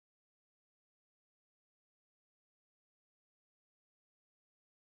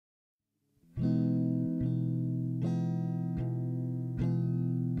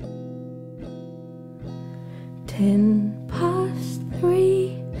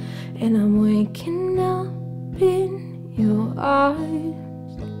10:03, and I'm waking up in your arms.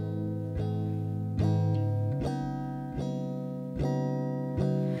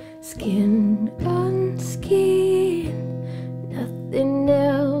 Skin on skin, nothing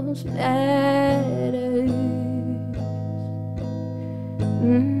else matters.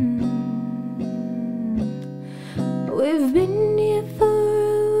 We've been here for a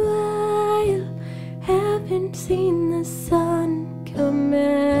while, haven't seen the sun come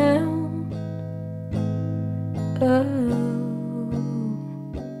out.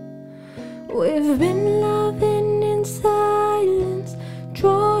 We've been loving in silence,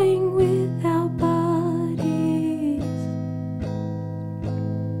 drawing with our bodies.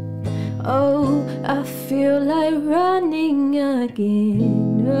 Oh, I feel like running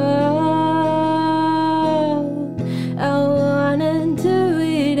again. Oh, I wanna do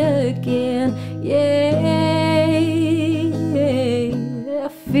it again. Yeah, I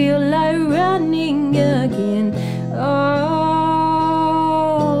feel like running again. Oh,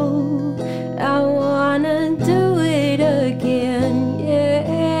 I wanna do it again. Yeah,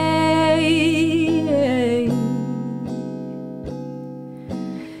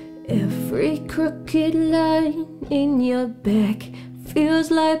 every crooked line in your back feels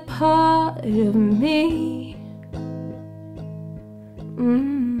like part of me.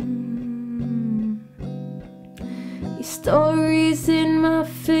 Your stories in my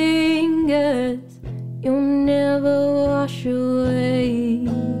fingers, you'll never wash away.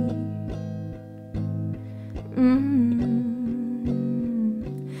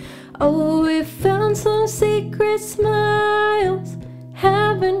 Oh, we found some secret smiles,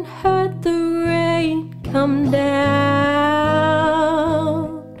 haven't heard the rain come down.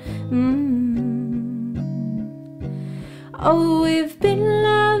 Oh, we've been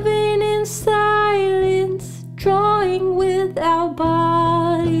loving in silence, drawing with our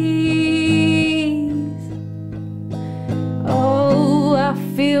bodies. Oh, I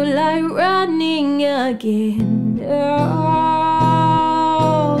feel like running again.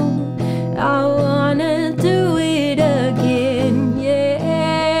 Oh, I wanna do it again. Yeah,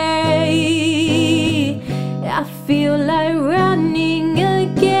 I feel like running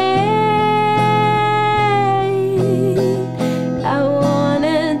again. I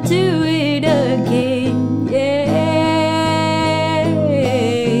wanna do it again. Yeah,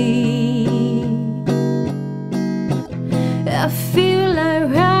 I feel like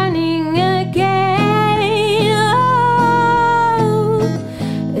running again. Oh,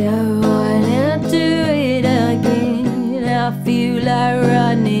 I wanna do it again. I feel like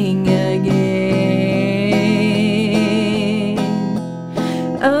running again.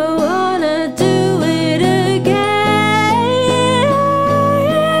 I wanna do it again.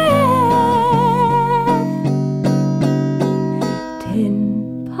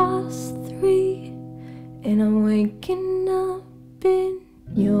 10:03, and I'm waking up in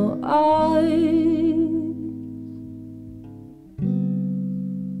your eyes.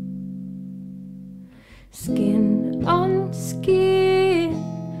 Skin on skin,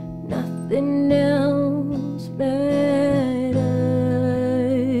 nothing else matters.